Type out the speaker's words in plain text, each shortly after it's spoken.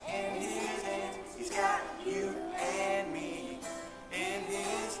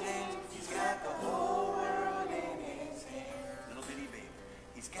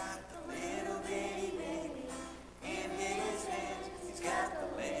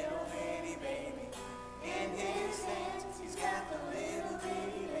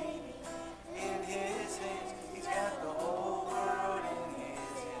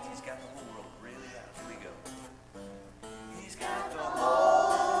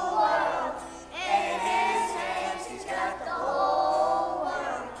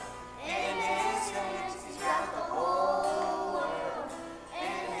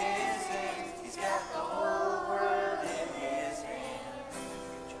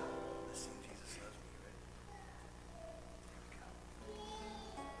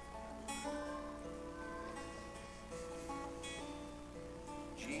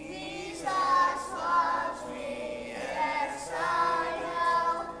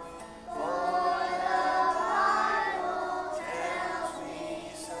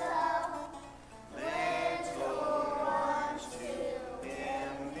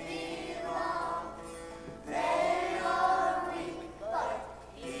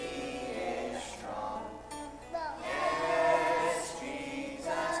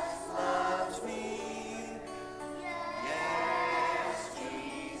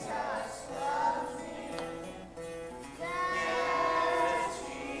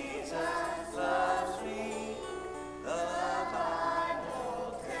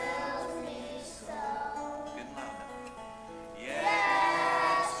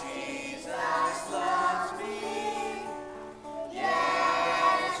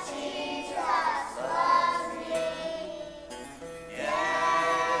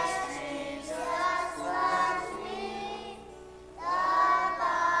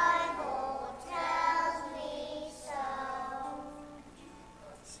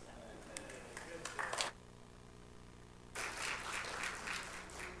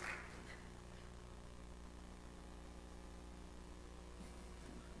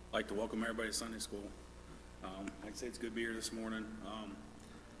like to welcome everybody to Sunday school. Like I say, it's good to be here this morning.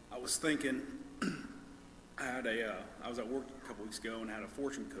 I was thinking, I was at work a couple weeks ago and had a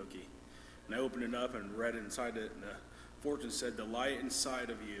fortune cookie. And I opened it up and read it inside it, and the fortune said, "The light inside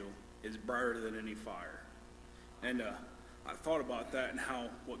of you is brighter than any fire." And I thought about that and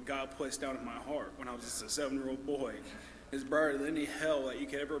how what God placed down in my heart when I was just a 7-year-old boy is brighter than any hell that you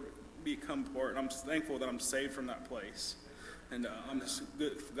could ever become part. And I'm thankful that I'm saved from that place. And I'm just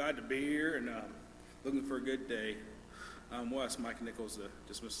glad to be here and looking for a good day. We'll ask Mike Nichols to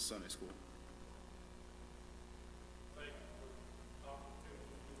dismiss the Sunday school.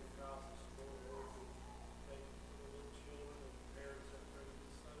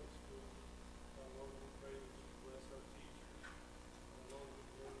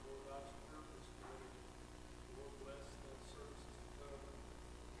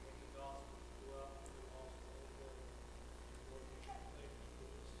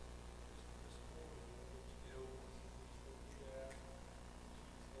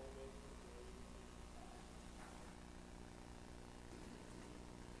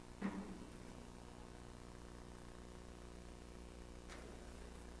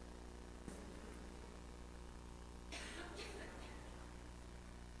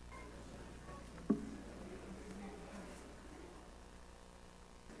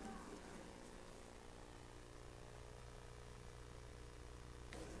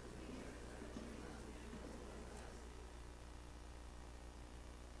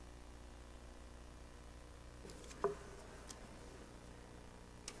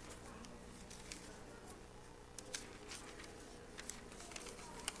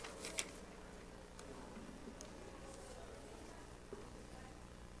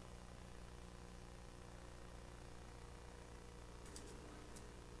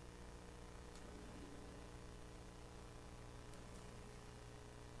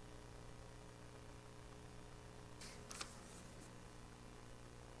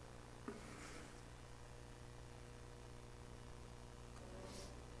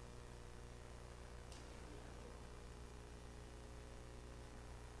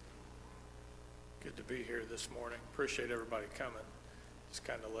 Good to be here this morning. Appreciate everybody coming. Just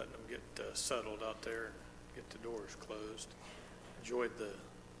kind of letting them get settled out there and get the doors closed. Enjoyed the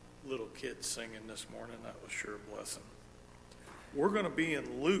little kids singing this morning. That was sure a blessing. We're going to be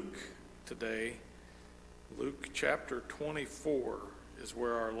in Luke today. Luke chapter 24 is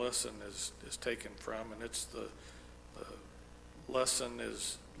where our lesson is taken from, and it's the lesson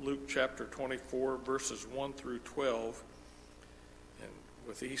is Luke chapter 24, verses 1 through 12.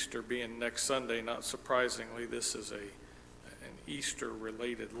 With Easter being next Sunday, not surprisingly, this is an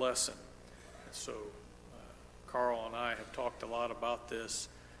Easter-related lesson. So Carl and I have talked a lot about this.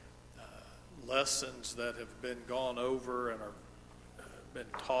 Lessons that have been gone over and are been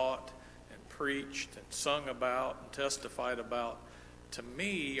taught and preached and sung about and testified about, to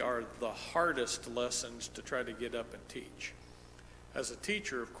me, are the hardest lessons to try to get up and teach. As a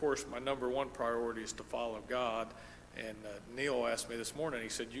teacher, of course, my number one priority is to follow God. And Neil asked me this morning, he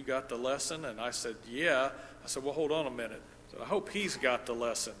said, "You got the lesson?" And I said, "Yeah." I said, "Well, hold on a minute." So I hope he's got the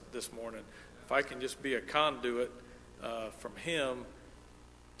lesson this morning. If I can just be a conduit from him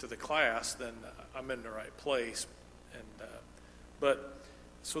to the class, then I'm in the right place. And but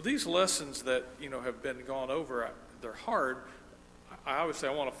so these lessons that have been gone over, they're hard. I obviously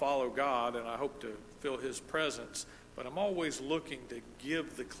I want to follow God, and I hope to feel His presence. But I'm always looking to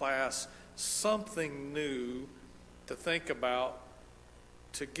give the class something new to think about,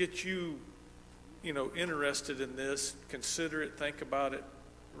 to get you, interested in this, consider it, think about it,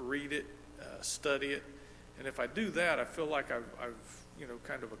 read it, study it. And if I do that, I feel like I've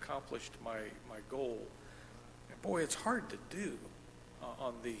kind of accomplished my goal. And boy, it's hard to do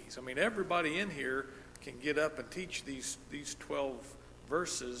on these. I mean, everybody in here can get up and teach these 12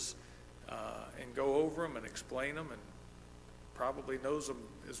 verses and go over them and explain them, and probably knows them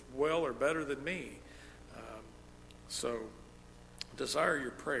as well or better than me. So, desire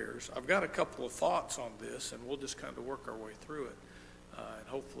your prayers. I've got a couple of thoughts on this, and we'll just kind of work our way through it. And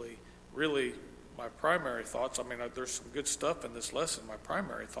hopefully, really, my primary thoughts, there's some good stuff in this lesson. My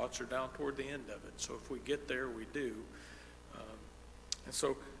primary thoughts are down toward the end of it. So if we get there, we do. And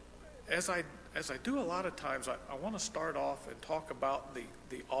so, as I do a lot of times, I want to start off and talk about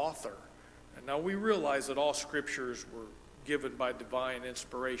the author. And now we realize that all scriptures were given by divine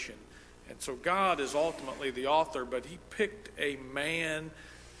inspiration. And so God is ultimately the author, but He picked a man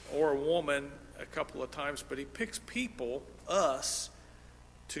or a woman a couple of times, but He picks people, us,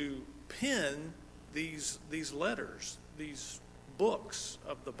 to pen these letters, these books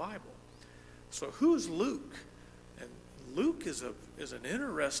of the Bible. So who's Luke? And Luke is an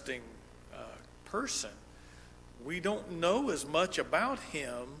interesting person. We don't know as much about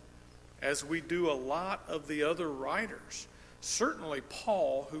him as we do a lot of the other writers. Certainly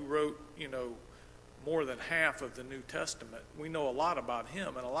Paul, who wrote, more than half of the New Testament, we know a lot about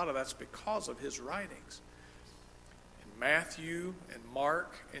him, and a lot of that's because of his writings. And Matthew and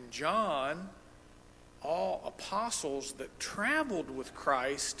Mark and John, all apostles that traveled with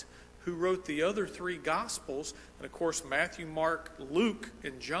Christ, who wrote the other three Gospels. And of course, Matthew, Mark, Luke,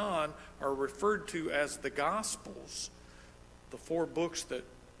 and John are referred to as the Gospels, the four books that,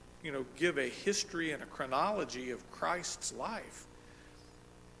 give a history and a chronology of Christ's life.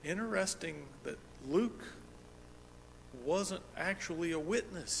 Interesting that Luke wasn't actually a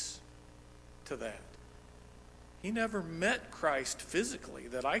witness to that. He never met Christ physically,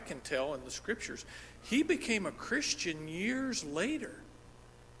 that I can tell in the Scriptures. He became a Christian years later,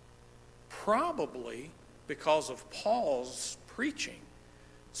 probably because of Paul's preaching.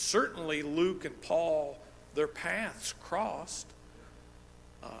 Certainly Luke and Paul, their paths crossed.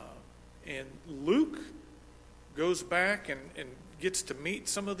 And Luke goes back and gets to meet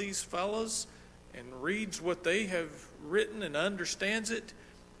some of these fellas and reads what they have written and understands it.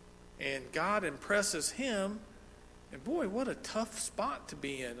 And God impresses him. And boy, what a tough spot to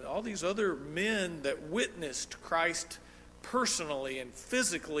be in. All these other men that witnessed Christ personally and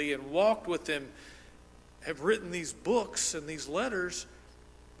physically and walked with him have written these books and these letters.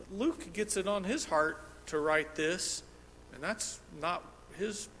 But Luke gets it on his heart to write this. And that's not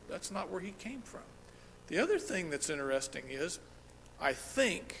where he came from. The other thing that's interesting is, I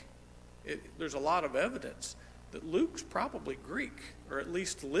think there's a lot of evidence that Luke's probably Greek, or at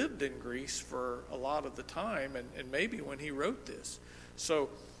least lived in Greece for a lot of the time, and maybe when he wrote this. So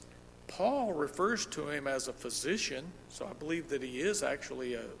Paul refers to him as a physician, so I believe that he is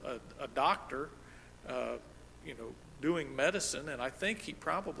actually a doctor, doing medicine, and I think he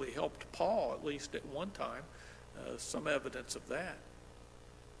probably helped Paul, at least at one time, some evidence of that.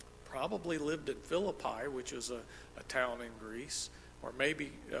 Probably lived in Philippi, which is a town in Greece, or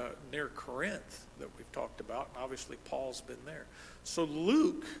maybe near Corinth that we've talked about, and obviously Paul's been there. So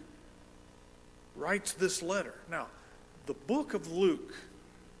Luke writes this letter. Now, the book of Luke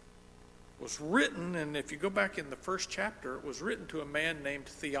was written, and if you go back in the first chapter, it was written to a man named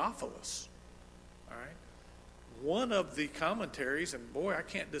Theophilus. All right? One of the commentaries, and boy, I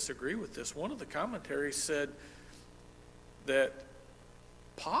can't disagree with this, one of the commentaries said that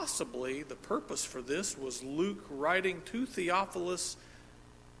possibly the purpose for this was Luke writing to Theophilus,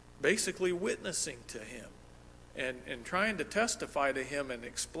 basically witnessing to him and trying to testify to him and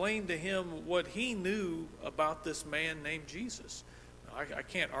explain to him what he knew about this man named Jesus. Now, I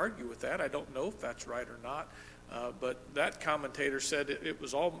can't argue with that. I don't know if that's right or not. But that commentator said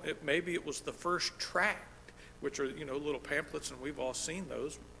maybe it was the first tract, which are, little pamphlets, and we've all seen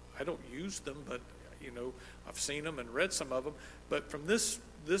those. I don't use them, but, I've seen them and read some of them. But from this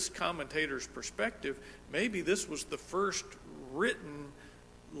commentator's perspective, maybe this was the first written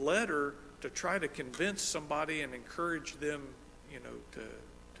letter to try to convince somebody and encourage them,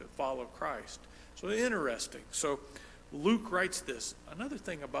 to follow Christ. So interesting. So Luke writes this. Another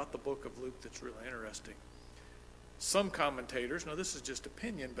thing about the book of Luke that's really interesting. Some commentators, now this is just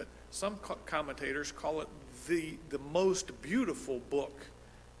opinion, but some commentators call it the most beautiful book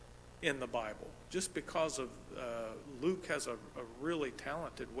in the Bible, just because of Luke has a really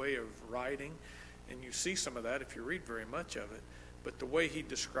talented way of writing, and you see some of that if you read very much of it. But the way he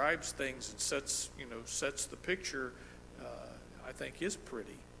describes things and sets the picture, I think is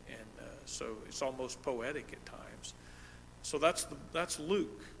pretty, and so it's almost poetic at times. So that's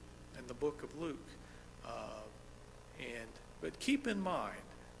Luke and the book of Luke. But keep in mind,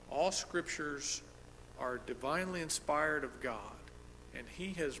 all scriptures are divinely inspired of God. And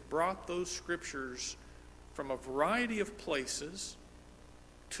he has brought those scriptures from a variety of places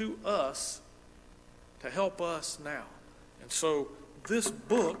to us to help us now. And so this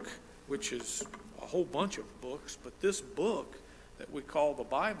book, which is a whole bunch of books, but this book that we call the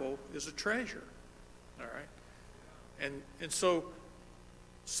Bible is a treasure. All right? And so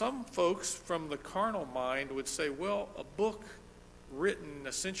some folks from the carnal mind would say, well, a book written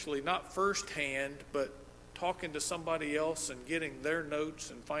essentially not firsthand, but talking to somebody else and getting their notes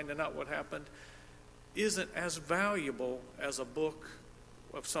and finding out what happened isn't as valuable as a book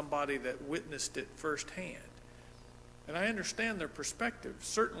of somebody that witnessed it firsthand. And I understand their perspective.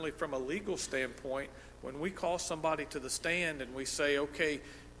 Certainly from a legal standpoint, when we call somebody to the stand and we say, okay,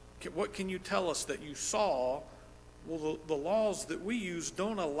 what can you tell us that you saw? Well, the laws that we use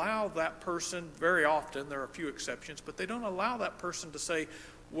don't allow that person, very often, there are a few exceptions, but they don't allow that person to say,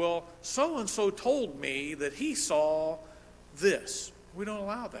 well, so-and-so told me that he saw this. We don't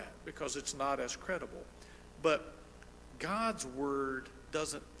allow that because it's not as credible. But God's word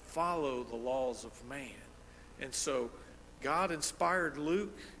doesn't follow the laws of man. And so God inspired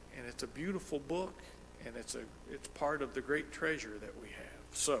Luke, and it's a beautiful book, and it's part of the great treasure that we have.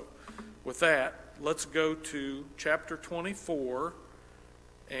 So with that, let's go to chapter 24,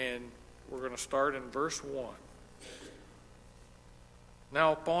 and we're going to start in verse 1.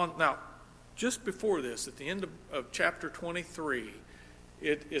 Now, just before this, at the end of chapter 23,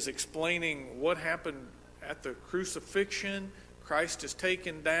 it is explaining what happened at the crucifixion. Christ is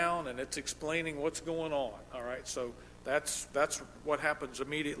taken down, and it's explaining what's going on. All right, so that's what happens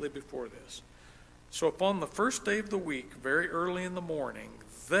immediately before this. So upon the first day of the week, very early in the morning,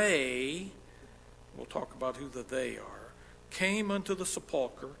 we'll talk about who the they are, came unto the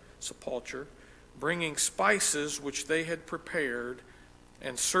sepulchre, bringing spices which they had prepared,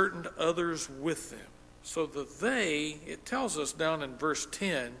 and certain others with them. So the they, it tells us down in verse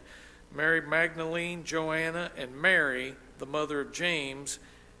 10, Mary Magdalene, Joanna, and Mary, the mother of James,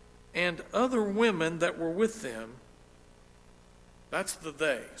 and other women that were with them. That's the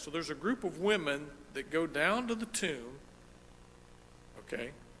they. So there's a group of women that go down to the tomb.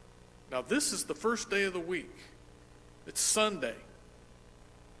 Okay. Now this is the first day of the week. It's Sunday.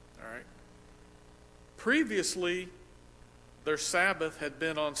 All right. Previously, their Sabbath had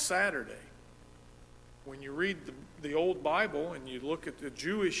been on Saturday. When you read the old Bible and you look at the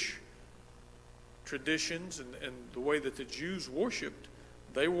Jewish traditions and the way that the Jews worshipped,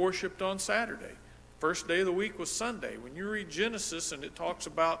 they worshipped on Saturday. First day of the week was Sunday. When you read Genesis and it talks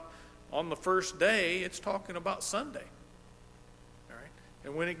about on the first day, it's talking about Sunday. All right?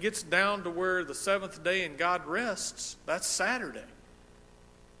 And when it gets down to where the seventh day and God rests, that's Saturday.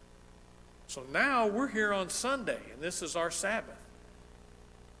 So now we're here on Sunday, and this is our Sabbath.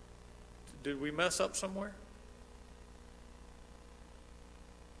 Did we mess up somewhere?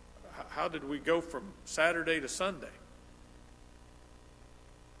 How did we go from Saturday to Sunday?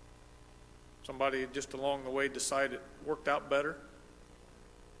 Somebody just along the way decided it worked out better?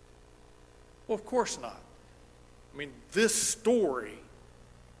 Well, of course not. I mean, this story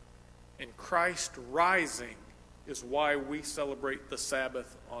in Christ rising is why we celebrate the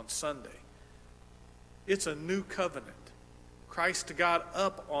Sabbath on Sunday. It's a new covenant. Christ got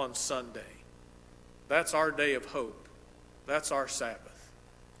up on Sunday. That's our day of hope. That's our Sabbath.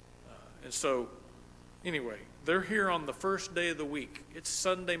 And so, anyway, they're here on the first day of the week. It's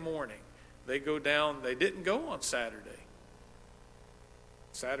Sunday morning. They go down. They didn't go on Saturday.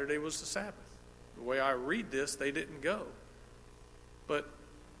 Saturday was the Sabbath. The way I read this, they didn't go. But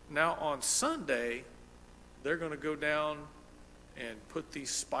now on Sunday, they're going to go down and put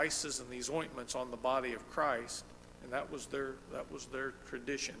these spices and these ointments on the body of Christ, and that was their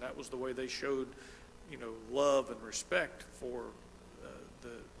tradition. That was the way they showed, love and respect for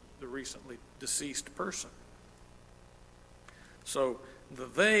the recently deceased person. So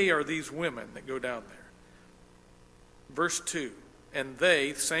they are these women that go down there. Verse 2, and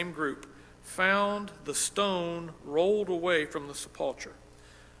they, same group, found the stone rolled away from the sepulchre.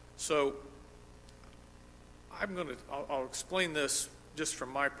 So I'll explain this just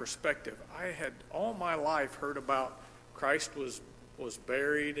from my perspective. I had all my life heard about Christ was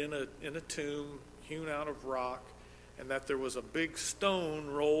buried in a tomb hewn out of rock, and that there was a big stone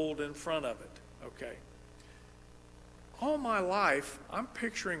rolled in front of it. Okay. All my life, I'm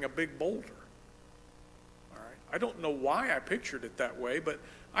picturing a big boulder. All right. I don't know why I pictured it that way, but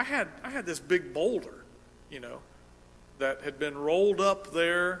I had this big boulder, that had been rolled up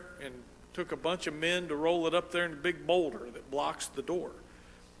there, and took a bunch of men to roll it up there in a big boulder that blocks the door.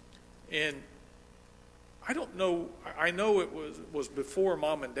 And I don't know, I know it was before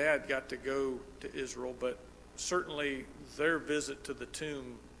Mom and Dad got to go to Israel, but certainly their visit to the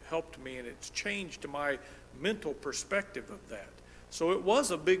tomb helped me, and it's changed my mental perspective of that. So it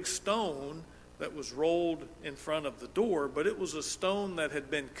was a big stone that was rolled in front of the door, but it was a stone that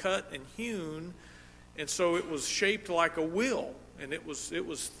had been cut and hewn, and so it was shaped like a wheel, and it was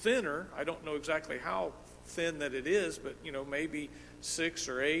thinner. I don't know exactly how thin that it is, but maybe 6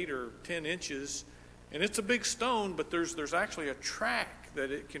 or 8 or 10 inches. And it's a big stone, but there's actually a track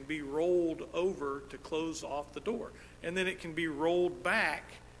that it can be rolled over to close off the door. And then it can be rolled back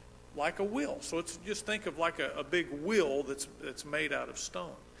like a wheel. So it's just think of like a big wheel that's made out of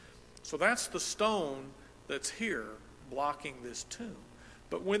stone. So that's the stone that's here blocking this tomb.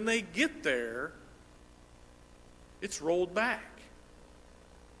 But when they get there, it's rolled back.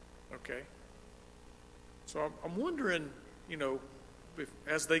 Okay? So I'm wondering,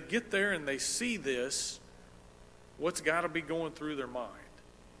 as they get there and they see this, what's got to be going through their mind?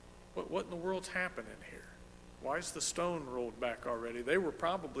 What in the world's happening here? Why is the stone rolled back already? They were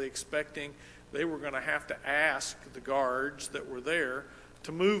probably expecting they were going to have to ask the guards that were there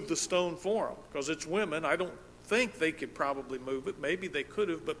to move the stone for them, because it's women. I don't think they could probably move it. Maybe they could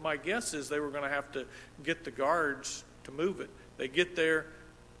have, but my guess is they were going to have to get the guards to move it. They get there,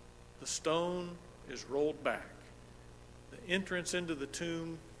 the stone is rolled back. The entrance into the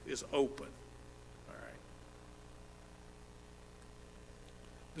tomb is open. All right.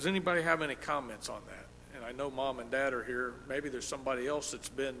 Does anybody have any comments on that? And I know Mom and Dad are here. Maybe there's somebody else that's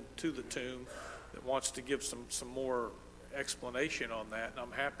been to the tomb that wants to give some more explanation on that, and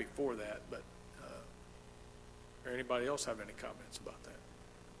I'm happy for that. But or anybody else have any comments about that?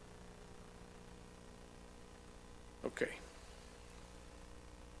 Okay.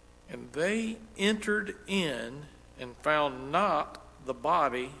 And they entered in and found not the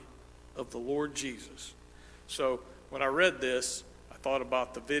body of the Lord Jesus. So when I read this, I thought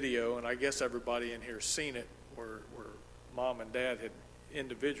about the video, and I guess everybody in here has seen it, where Mom and Dad had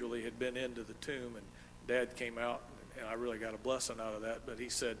individually had been into the tomb, and Dad came out, and I really got a blessing out of that. But he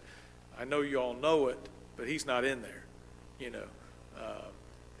said, I know you all know it, but he's not in there,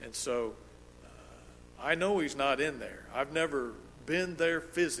 and so I know he's not in there. I've never been there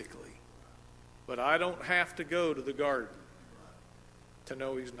physically, but I don't have to go to the garden to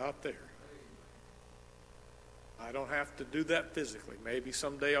know he's not there. I don't have to do that physically. Maybe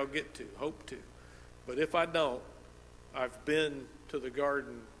someday I'll get to, hope to. But if I don't, I've been to the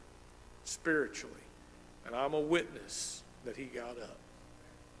garden spiritually, and I'm a witness that he got up.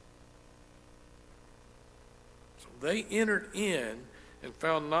 So they entered in and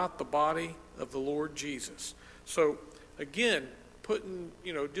found not the body of the Lord Jesus. So again,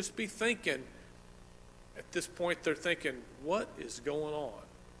 just be thinking, at this point they're thinking, what is going on?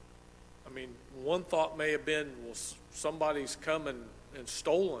 I mean, one thought may have been, well, somebody's come and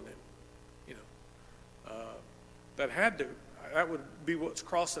stolen it. That would be what's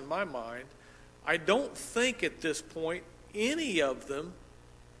crossing my mind. I don't think at this point any of them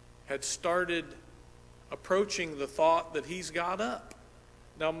had started approaching the thought that he's got up.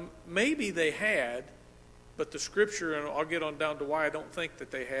 Now, maybe they had, but the scripture, and I'll get on down to why I don't think that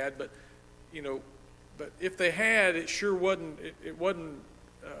they had, but if they had, it sure wasn't. It wasn't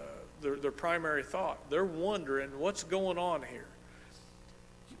their primary thought. They're wondering what's going on here.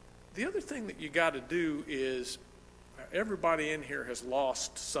 The other thing that you got to do is, everybody in here has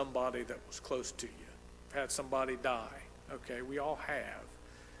lost somebody that was close to you. Had somebody die. Okay, we all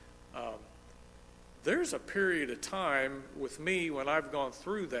have. There's a period of time with me when I've gone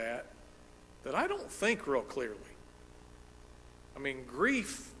through that I don't think real clearly. I mean,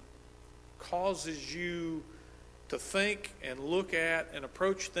 grief causes you to think and look at and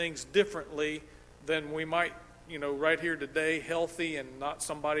approach things differently than we might, right here today, healthy and not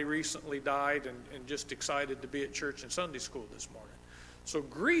somebody recently died and just excited to be at church and Sunday school this morning. So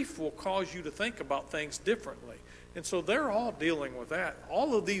grief will cause you to think about things differently. And so they're all dealing with that.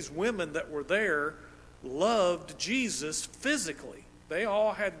 All of these women that were there loved Jesus physically. They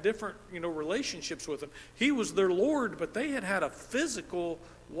all had different, relationships with him. He was their Lord, but they had a physical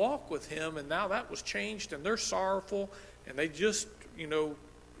walk with him, and now that was changed, and they're sorrowful, and they just,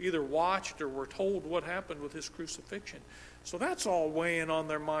 either watched or were told what happened with his crucifixion. So that's all weighing on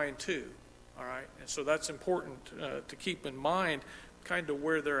their mind too, all right? And so that's important to keep in mind kind of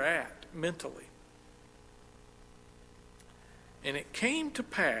where they're at mentally. And it came to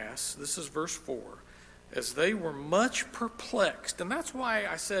pass, this is verse 4, as they were much perplexed. And that's why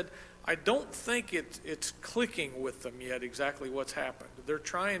I said I don't think it's clicking with them yet exactly what's happened. They're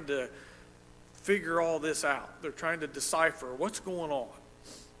trying to figure all this out. They're trying to decipher what's going on.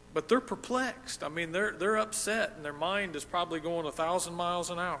 But they're perplexed. I mean, they're upset, and their mind is probably going 1,000 miles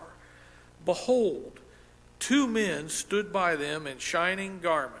an hour. Behold, 2 men stood by them in shining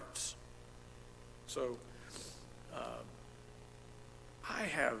garments. So, I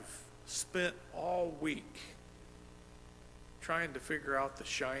have spent all week trying to figure out the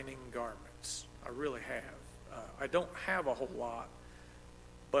shining garments. I really have. I don't have a whole lot,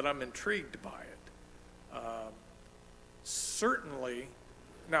 but I'm intrigued by it. Certainly,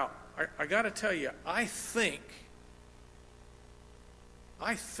 now, I got to tell you, I think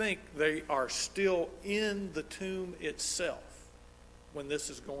they are still in the tomb itself when this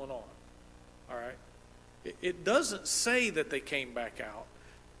is going on. All right? It doesn't say that they came back out.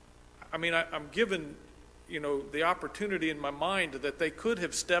 I mean, I'm given, the opportunity in my mind that they could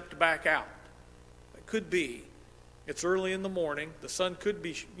have stepped back out. It could be. It's early in the morning. The sun could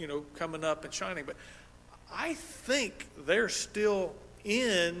be, coming up and shining. But I think they're still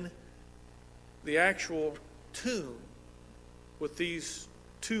in the actual tomb with these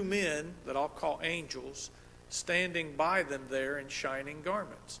 2 men that I'll call angels standing by them there in shining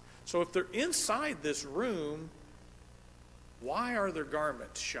garments. So if they're inside this room, why are their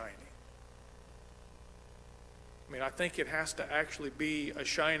garments shining? I mean, I think it has to actually be a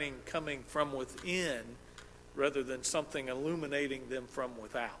shining coming from within rather than something illuminating them from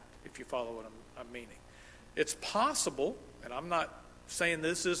without, if you follow what I'm meaning. It's possible, and I'm not saying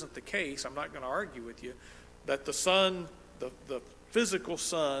this isn't the case, I'm not going to argue with you, that the sun, the physical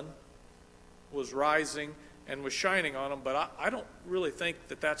sun, was rising and was shining on them, but I don't really think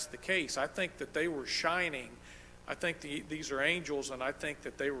that that's the case. I think that they were shining. I think these are angels, and I think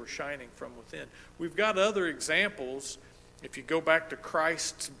that they were shining from within. We've got other examples. If you go back to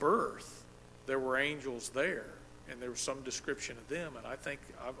Christ's birth, there were angels there, and there was some description of them, and I think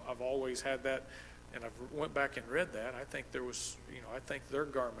I've always had that, and I've went back and read that. I think there was, I think their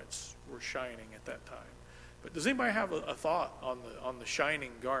garments were shining at that time. But does anybody have a thought on the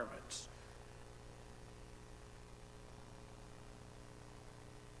shining garments?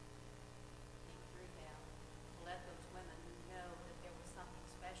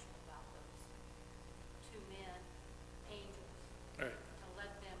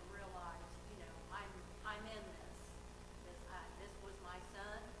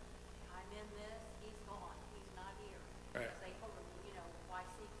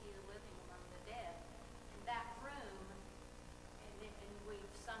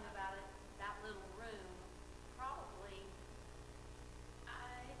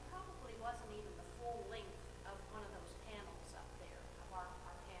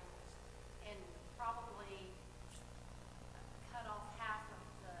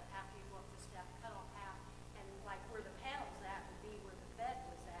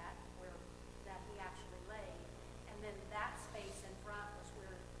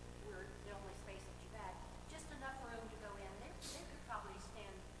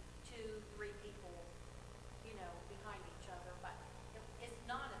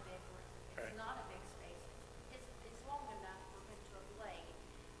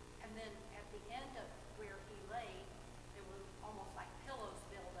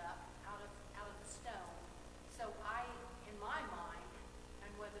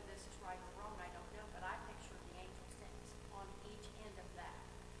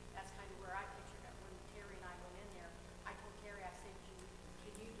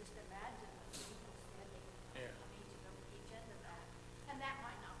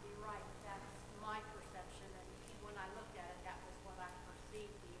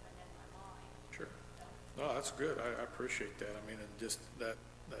 Oh, that's good. I appreciate that. I mean, and just that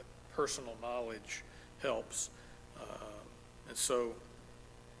personal knowledge helps. And so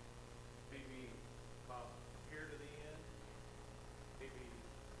maybe about here to the end, maybe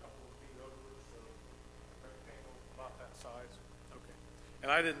a couple of feet over, so rectangle about that size. Okay.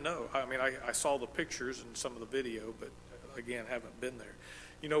 And I didn't know. I mean, I saw the pictures and some of the video, but again, haven't been there.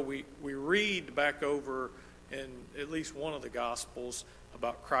 We read back over in at least one of the Gospels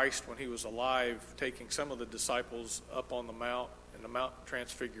about Christ when he was alive, taking some of the disciples up on the mount, in the Mount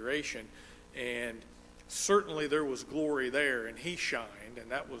Transfiguration, and certainly there was glory there, and he shined, and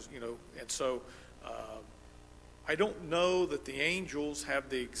that was, and so I don't know that the angels have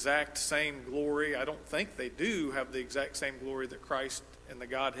the exact same glory. I don't think they do have the exact same glory that Christ and the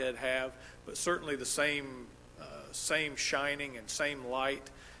Godhead have, but certainly the same shining and same light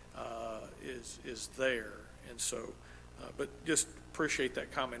is there, and so, but just appreciate that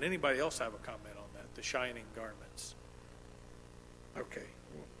comment. Anybody else have a comment on that? The shining garments. Okay.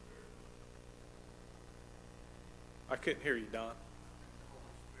 I couldn't hear you, Don.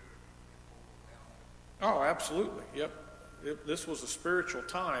 Oh, absolutely. Yep. This was a spiritual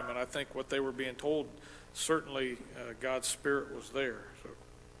time, and I think what they were being told, certainly God's Spirit was there. So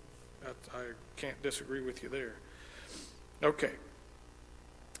I can't disagree with you there. Okay.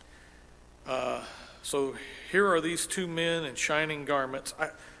 So here are these two men in shining garments.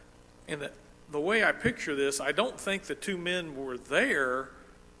 The way I picture this, I don't think the two men were there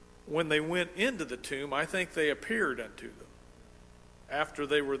when they went into the tomb. I think they appeared unto them after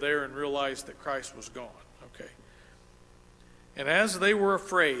they were there and realized that Christ was gone. Okay. And as they were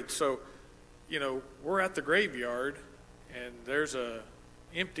afraid, so, we're at the graveyard, and there's a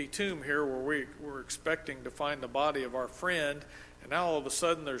empty tomb here where we're expecting to find the body of our friend. And now all of a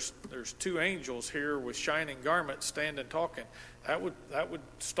sudden there's two angels here with shining garments standing talking. That would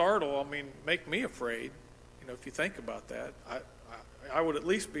startle, make me afraid. If you think about that, I would at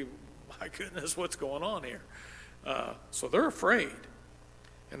least be, my goodness, what's going on here? So they're afraid.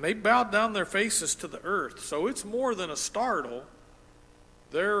 And they bowed down their faces to the earth. So it's more than a startle.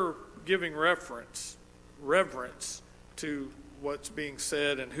 They're giving reverence to what's being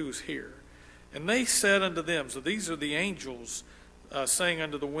said and who's here. And they said unto them, so these are the angels saying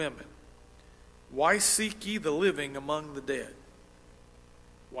unto the women, why seek ye the living among the dead?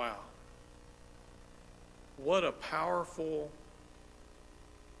 Wow. What a powerful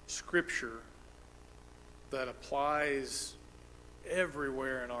scripture that applies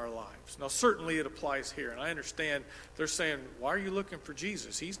everywhere in our lives. Now, certainly it applies here. And I understand they're saying, why are you looking for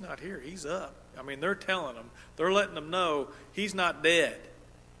Jesus? He's not here. He's up. I mean, they're telling them, they're letting them know he's not dead.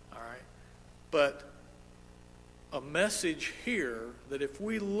 All right. But a message here that if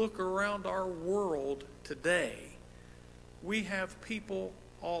we look around our world today, we have people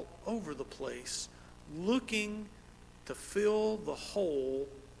all over the place looking to fill the hole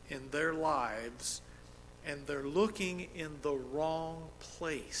in their lives, and they're looking in the wrong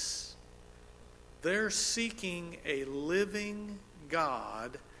place. They're seeking a living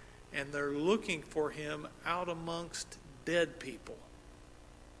God, and they're looking for him out amongst dead people.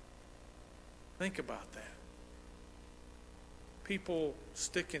 Think about that. People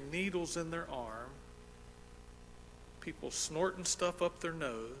sticking needles in their arm, people snorting stuff up their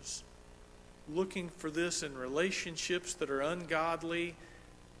nose, looking for this in relationships that are ungodly,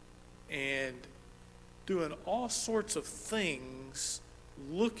 and doing all sorts of things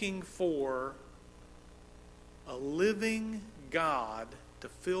looking for a living God to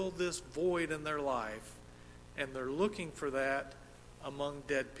fill this void in their life, and they're looking for that among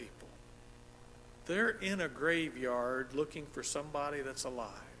dead people. They're in a graveyard looking for somebody that's alive.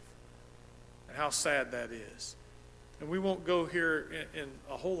 And how sad that is. And we won't go here in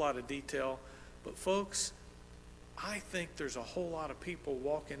a whole lot of detail, but folks, I think there's a whole lot of people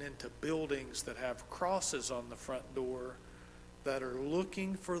walking into buildings that have crosses on the front door that are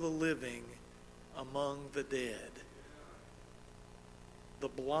looking for the living among the dead. The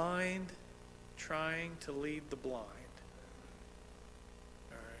blind trying to lead the blind.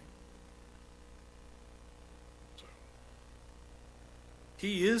 All right. So,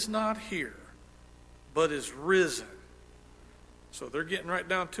 he is not here, but is risen. So they're getting right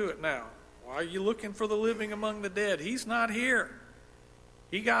down to it now. Why are you looking for the living among the dead? He's not here.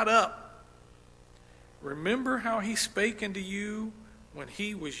 He got up. Remember how he spake unto you when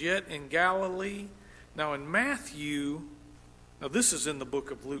he was yet in Galilee? Now in Matthew, now this is in the book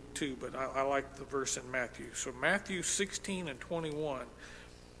of Luke too, but I like the verse in Matthew. So Matthew 16 and 21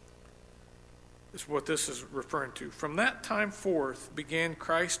 is what this is referring to. From that time forth began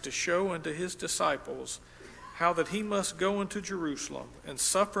Christ to show unto his disciples how that he must go into Jerusalem and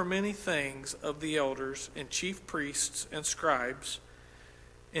suffer many things of the elders and chief priests and scribes,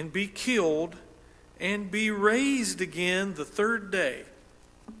 and be killed and be raised again the third day.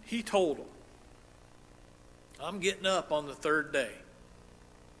 He told them, I'm getting up on the third day.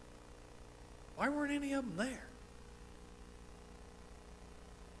 Why weren't any of them there?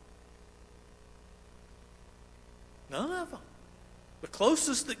 None of them. The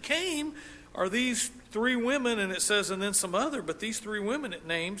closest that came are these three women, and it says, and then some other, but these three women it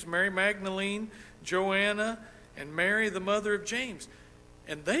names, Mary Magdalene, Joanna, and Mary, the mother of James.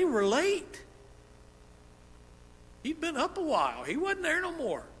 And they were late. He'd been up a while. He wasn't there no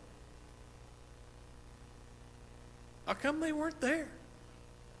more. How come they weren't there?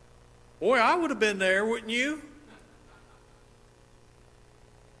 Boy, I would have been there, wouldn't you?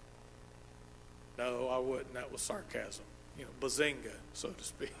 No, I wouldn't. That was sarcasm. Bazinga, so to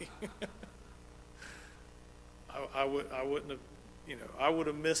speak. I wouldn't have, I would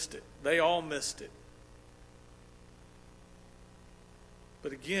have missed it. They all missed it.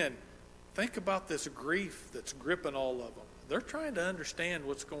 But again, think about this grief that's gripping all of them. They're trying to understand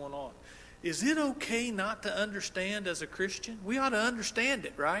what's going on. Is it okay not to understand as a Christian? We ought to understand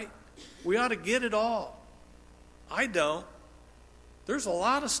it, right? We ought to get it all. I don't. There's a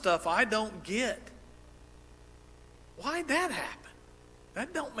lot of stuff I don't get. Why'd that happen?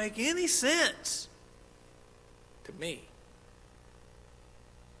 That don't make any sense to me.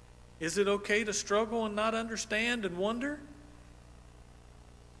 Is it okay to struggle and not understand and wonder?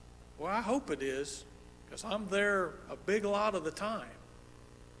 Well, I hope it is, because I'm there a big lot of the time.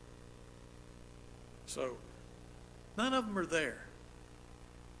 So, none of them are there.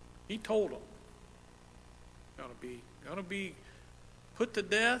 He told them, going to be put to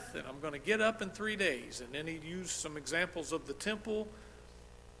death, and I'm going to get up in 3 days. And then he used some examples of the temple.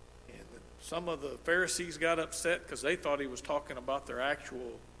 And some of the Pharisees got upset because they thought he was talking about their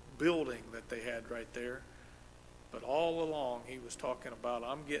actual building that they had right there. But all along he was talking about,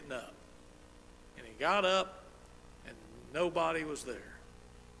 I'm getting up. And he got up, and nobody was there.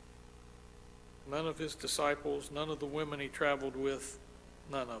 None of his disciples, none of the women he traveled with,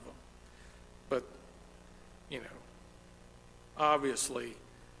 none of them. But, obviously,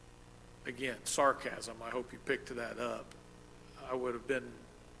 again, sarcasm. I hope you picked that up. I would have been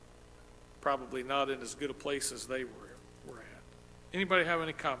probably not in as good a place as they were at. Anybody have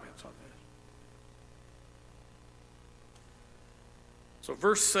any comments on this? So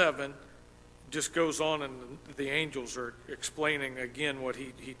verse 7 just goes on, and the angels are explaining again what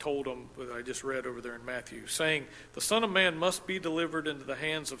he told them that I just read over there in Matthew, saying, the Son of Man must be delivered into the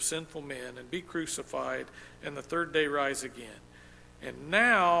hands of sinful men and be crucified, and the third day rise again. And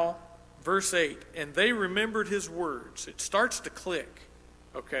now, verse 8, and they remembered his words. It starts to click,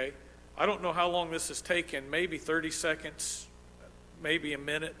 okay? I don't know how long this has taken, maybe 30 seconds, maybe a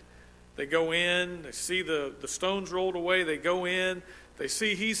minute. They go in, they see the stones rolled away, they go in, they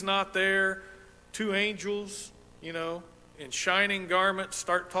see he's not there. Two angels, in shining garments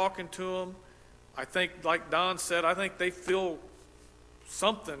start talking to him. I think, like Don said, I think they feel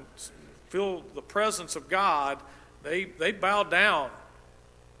something, feel the presence of God. They bow down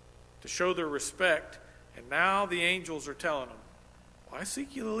to show their respect. And now the angels are telling them, I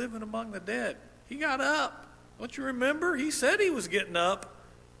seek you to live among the dead. He got up. Don't you remember? He said he was getting up.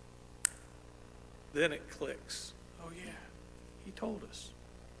 Then it clicks. Oh, yeah, he told us.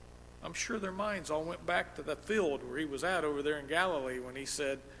 I'm sure their minds all went back to the field where he was at over there in Galilee when he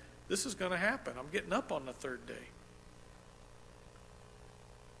said, this is going to happen. I'm getting up on the third day.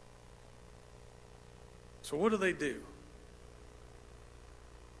 So what do?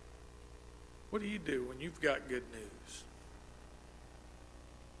 What do you do when you've got good news?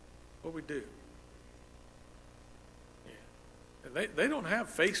 What we do? Yeah. And they don't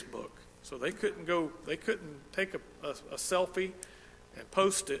have Facebook, so they couldn't take a selfie and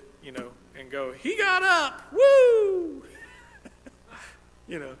post it, and go, he got up, woo!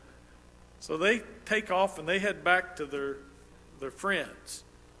 So they take off and they head back to their friends.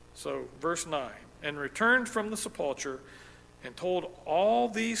 So verse 9, and returned from the sepulchre and told all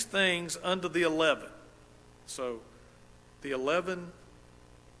these things unto the 11. So the 11,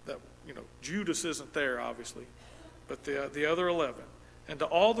 that Judas isn't there obviously, but the other 11, and to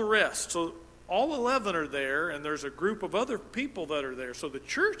all the rest. So all 11 are there, and there's a group of other people that are there. So the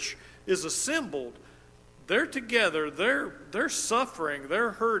church is assembled. They're together. They're suffering.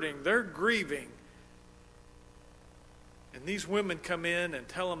 They're hurting. They're grieving. And these women come in and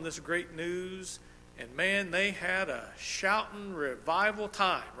tell them this great news. And man, they had a shouting revival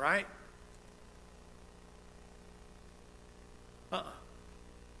time, right?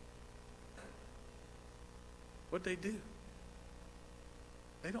 What'd they do?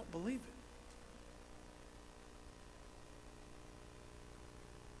 They don't believe it.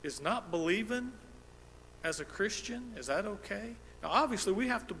 Is not believing as a Christian, is that okay? Now, obviously, we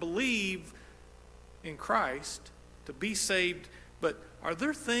have to believe in Christ to be saved, but are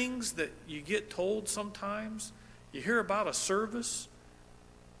there things that you get told sometimes? You hear about a service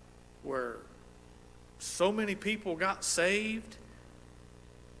where so many people got saved.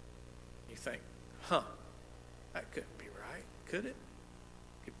 You think, that couldn't be right, could it?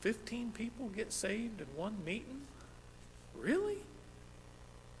 Could 15 people get saved in one meeting? Really?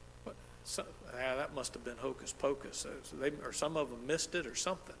 That must have been hocus pocus. Or some of them missed it or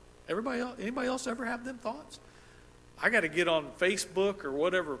something. Anybody else ever have them thoughts? I got to get on Facebook or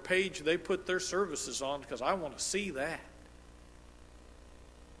whatever page they put their services on because I want to see that.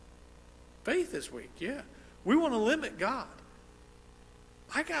 Faith is weak, yeah. We want to limit God.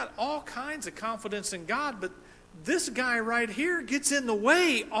 I got all kinds of confidence in God, but this guy right here gets in the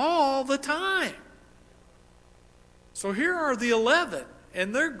way all the time. So here are the 11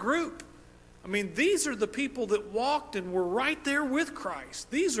 and their group. I mean, these are the people that walked and were right there with Christ.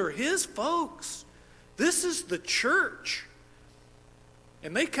 These are his folks. This is the church.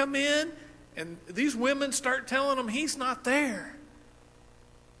 And they come in, and these women start telling them he's not there.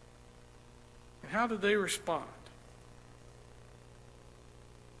 And how did they respond?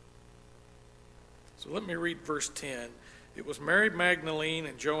 So let me read verse 10. It was Mary Magdalene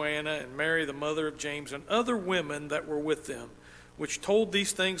and Joanna and Mary the mother of James and other women that were with them, which told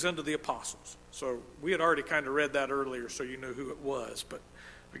these things unto the apostles. So we had already kind of read that earlier, so you know who it was, but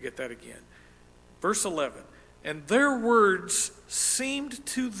I get that again. Verse 11, and their words seemed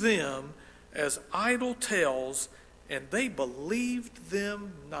to them as idle tales, and they believed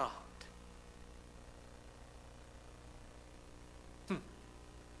them not.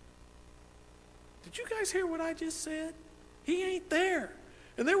 Did you guys hear what I just said? He ain't there.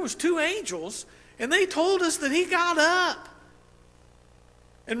 And there was two angels, and they told us that he got up.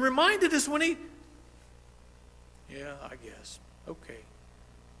 And reminded us when he... Yeah, I guess. Okay.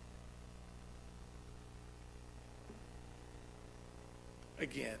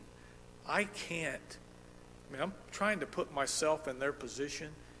 Again, I'm trying to put myself in their position,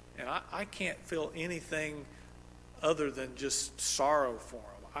 And I can't feel anything other than just sorrow for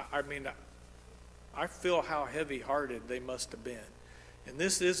them. I mean, I feel how heavy-hearted they must have been. And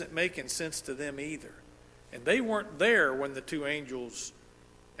this isn't making sense to them either. And they weren't there when the two angels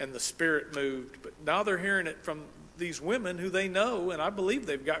and the Spirit moved, but now they're hearing it from these women who they know, and I believe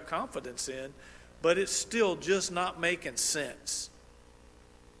they've got confidence in, but it's still just not making sense.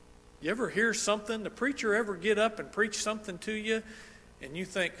 You ever hear something, the preacher ever get up and preach something to you, and you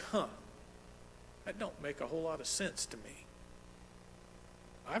think, that don't make a whole lot of sense to me.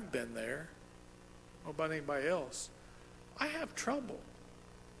 I've been there. I don't know about anybody else. I have trouble.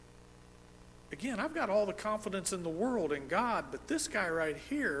 Again, I've got all the confidence in the world in God, but this guy right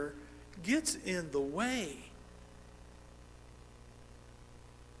here gets in the way.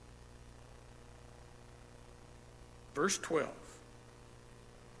 Verse 12.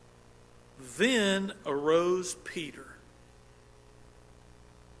 Then arose Peter.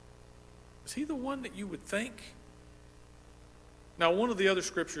 Is he the one that you would think? Now, one of the other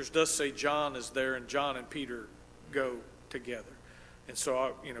scriptures does say John is there, and John and Peter go together. And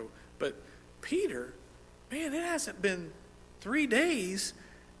so, but Peter, man, it hasn't been 3 days.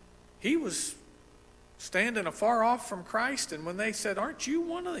 He was standing afar off from Christ, and when they said, aren't you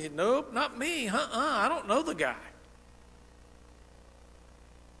one of the, nope, not me, I don't know the guy.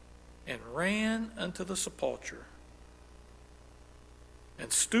 And ran unto the sepulchre,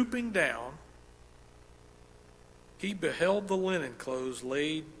 and stooping down, he beheld the linen clothes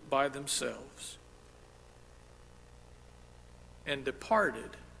laid by themselves, and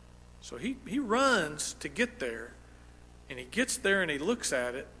departed. So he runs to get there, and he gets there and he looks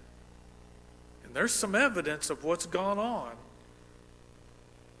at it, and there's some evidence of what's gone on.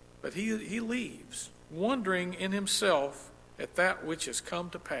 But he leaves, wondering in himself at that which has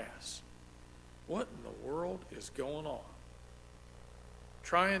come to pass. What in the world is going on?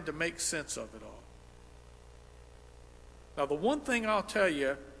 Trying to make sense of it all. Now, the one thing I'll tell you,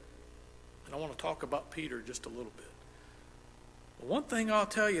 and I want to talk about Peter just a little bit. The one thing I'll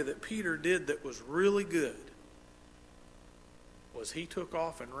tell you that Peter did that was really good was he took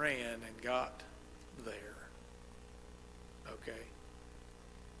off and ran and got there. Okay?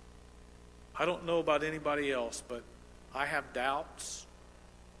 I don't know about anybody else, but I have doubts.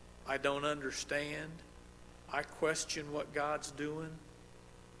 I don't understand. I question what God's doing.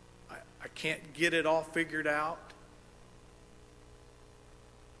 I can't get it all figured out.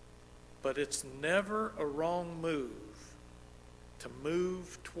 But it's never a wrong move to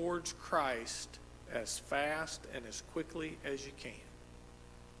move towards Christ as fast and as quickly as you can.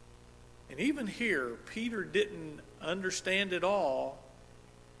 And even here, Peter didn't understand it all,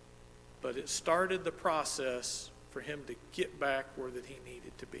 but it started the process for him to get back where that he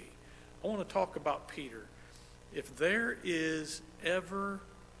needed to be. I want to talk about Peter. If there is ever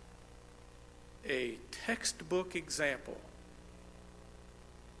a textbook example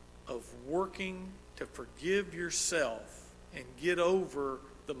of working to forgive yourself and get over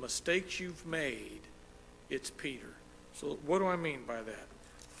the mistakes you've made, it's Peter. So what do I mean by that?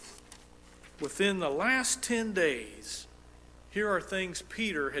 Within the last 10 days, here are things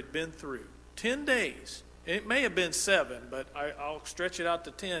Peter had been through. 10 days. It may have been 7, but I'll stretch it out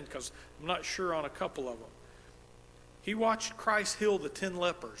to 10 because I'm not sure on a couple of them. He watched Christ heal the 10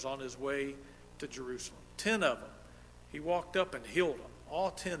 lepers on his way to Jerusalem. 10 of them. He walked up and healed them.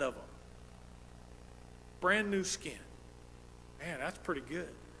 All 10 of them. Brand new skin. Man, that's pretty good.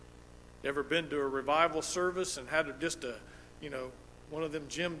 You ever been to a revival service and had just one of them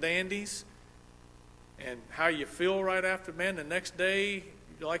gym dandies? And how you feel right after, man, the next day,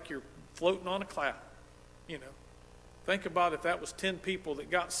 you're like you're floating on a cloud. Think about if that was 10 people that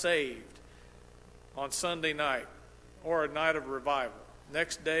got saved on Sunday night or a night of revival.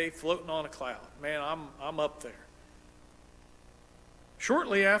 Next day, floating on a cloud. Man, I'm up there.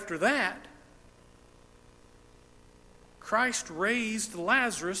 Shortly after that, Christ raised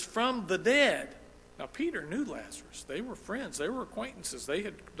Lazarus from the dead. Now, Peter knew Lazarus. They were friends. They were acquaintances.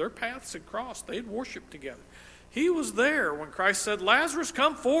 Their paths had crossed. They had worshiped together. He was there when Christ said, Lazarus,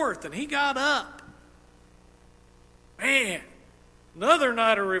 come forth, and he got up. Man, another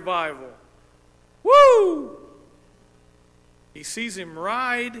night of revival. Woo! He sees him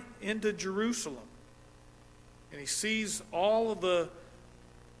ride into Jerusalem, and he sees all of the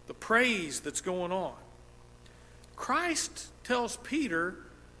praise that's going on. Christ tells Peter,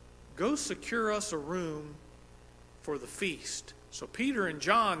 go secure us a room for the feast. So Peter and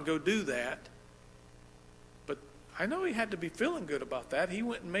John go do that. But I know he had to be feeling good about that. He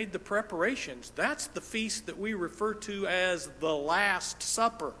went and made the preparations. That's the feast that we refer to as the Last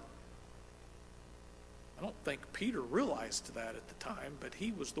Supper. I don't think Peter realized that at the time, but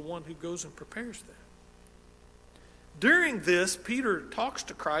he was the one who goes and prepares that. During this, Peter talks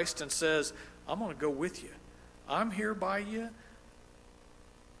to Christ and says, I'm going to go with you. I'm here by you.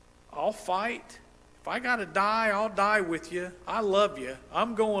 I'll fight. If I got to die, I'll die with you. I love you.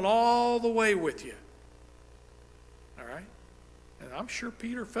 I'm going all the way with you. All right? And I'm sure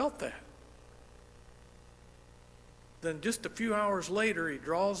Peter felt that. Then just a few hours later, he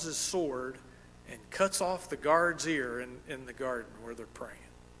draws his sword and cuts off the guard's ear in the garden where they're praying.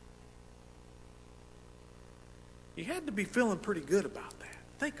 He had to be feeling pretty good about that.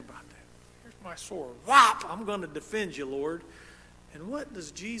 Think about that. Here's my sword. Whop! I'm going to defend you, Lord. And what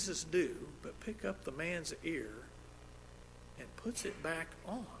does Jesus do but pick up the man's ear and puts it back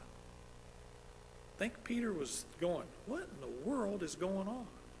on? I think Peter was going, what in the world is going on?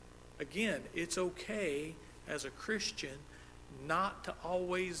 Again, it's okay as a Christian not to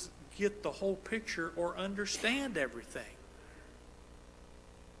always get the whole picture or understand everything.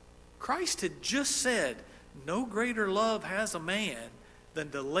 Christ had just said, no greater love has a man than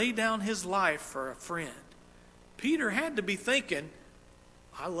to lay down his life for a friend. Peter had to be thinking,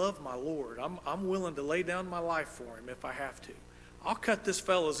 I love my Lord. I'm willing to lay down my life for him if I have to. I'll cut this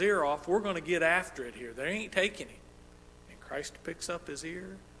fellow's ear off. We're going to get after it here. They ain't taking him. And Christ picks up his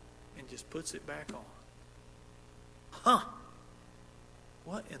ear and just puts it back on. Huh.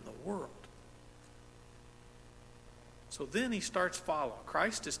 What in the world? So then he starts following.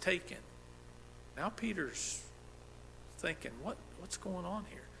 Christ is taken. Now Peter's thinking, what's going on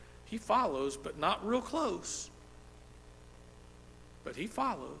here? He follows, but not real close. But he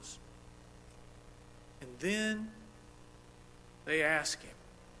follows. And then they ask him,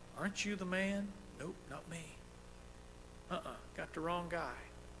 aren't you the man? Nope, not me. Got the wrong guy.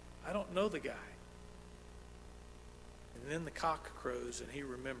 I don't know the guy. And then the cock crows and he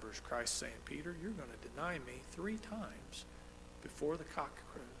remembers Christ saying, Peter, you're going to deny me 3 times before the cock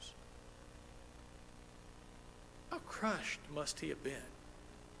crows. How crushed must he have been?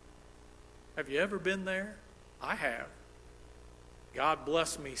 Have you ever been there? I have. God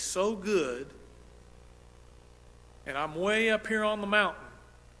blessed me so good, and I'm way up here on the mountain,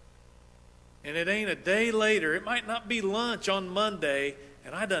 and it ain't a day later, it might not be lunch on Monday,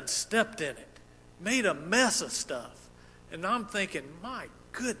 and I done stepped in it, made a mess of stuff, and I'm thinking, my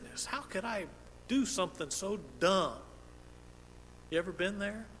goodness, how could I do something so dumb? You ever been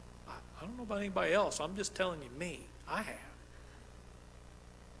there? I don't know about anybody else. I'm just telling you me. I have.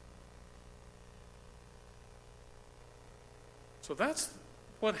 So that's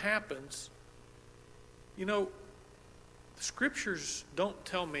what happens. You know, the scriptures don't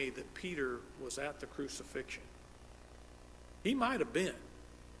tell me that Peter was at the crucifixion. He might have been.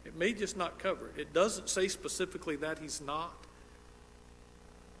 It may just not cover it. It doesn't say specifically that he's not.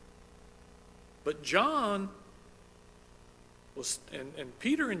 But John was, and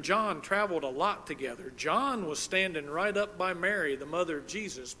Peter and John traveled a lot together. John was standing right up by Mary, the mother of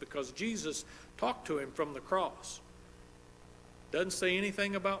Jesus, because Jesus talked to him from the cross. Doesn't say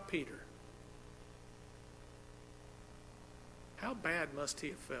anything about Peter. How bad must he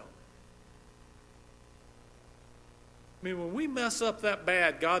have felt? I mean, when we mess up that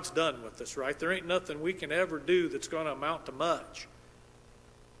bad, God's done with us, right? There ain't nothing we can ever do that's going to amount to much.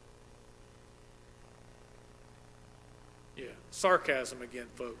 Yeah, sarcasm again,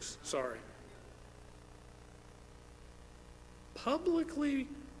 folks. Sorry. Publicly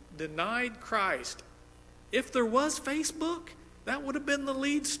denied Christ. If there was Facebook, that would have been the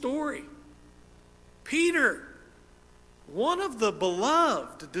lead story. Peter, one of the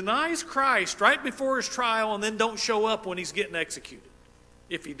beloved, denies Christ right before his trial and then don't show up when he's getting executed.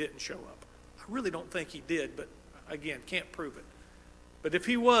 If he didn't show up. I really don't think he did, but again, can't prove it. But if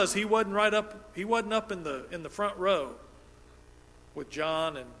he was, he wasn't up in the front row with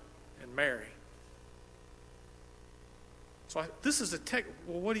John and Mary. So this is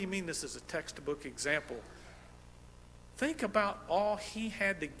well, what do you mean this is a textbook example? Think about all he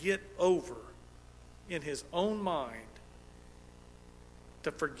had to get over in his own mind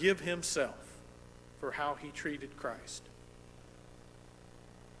to forgive himself for how he treated Christ.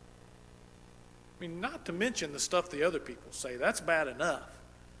 I mean, not to mention the stuff the other people say. That's bad enough.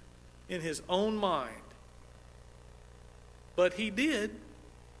 In his own mind. But he did.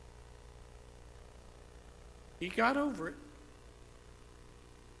 He got over it.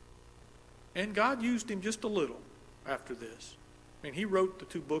 And God used him just a little after this. I mean, he wrote the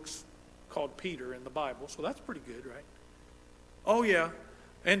 2 books called Peter in the Bible, so that's pretty good, right? Oh, yeah.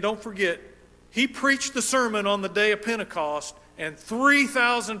 And don't forget, he preached the sermon on the day of Pentecost, and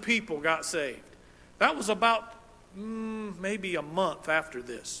 3,000 people got saved. That was about maybe a month after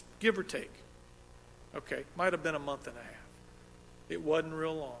this, give or take. Okay, might have been a month and a half. It wasn't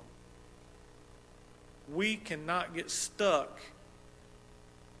real long. We cannot get stuck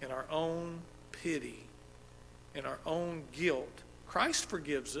in our own pity, in our own guilt. Christ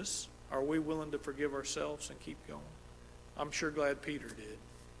forgives us. Are we willing to forgive ourselves and keep going? I'm sure glad Peter did.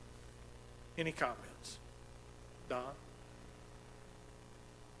 Any comments? Don?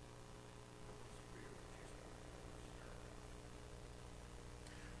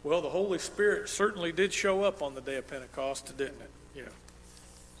 Well, the Holy Spirit certainly did show up on the day of Pentecost, didn't it? Yeah.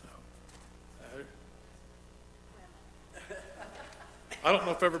 So, I don't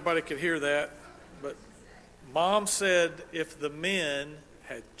know if everybody could hear that, but Mom said if the men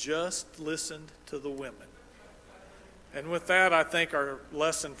had just listened to the women. And with that, I think our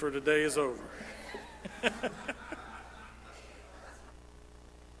lesson for today is over.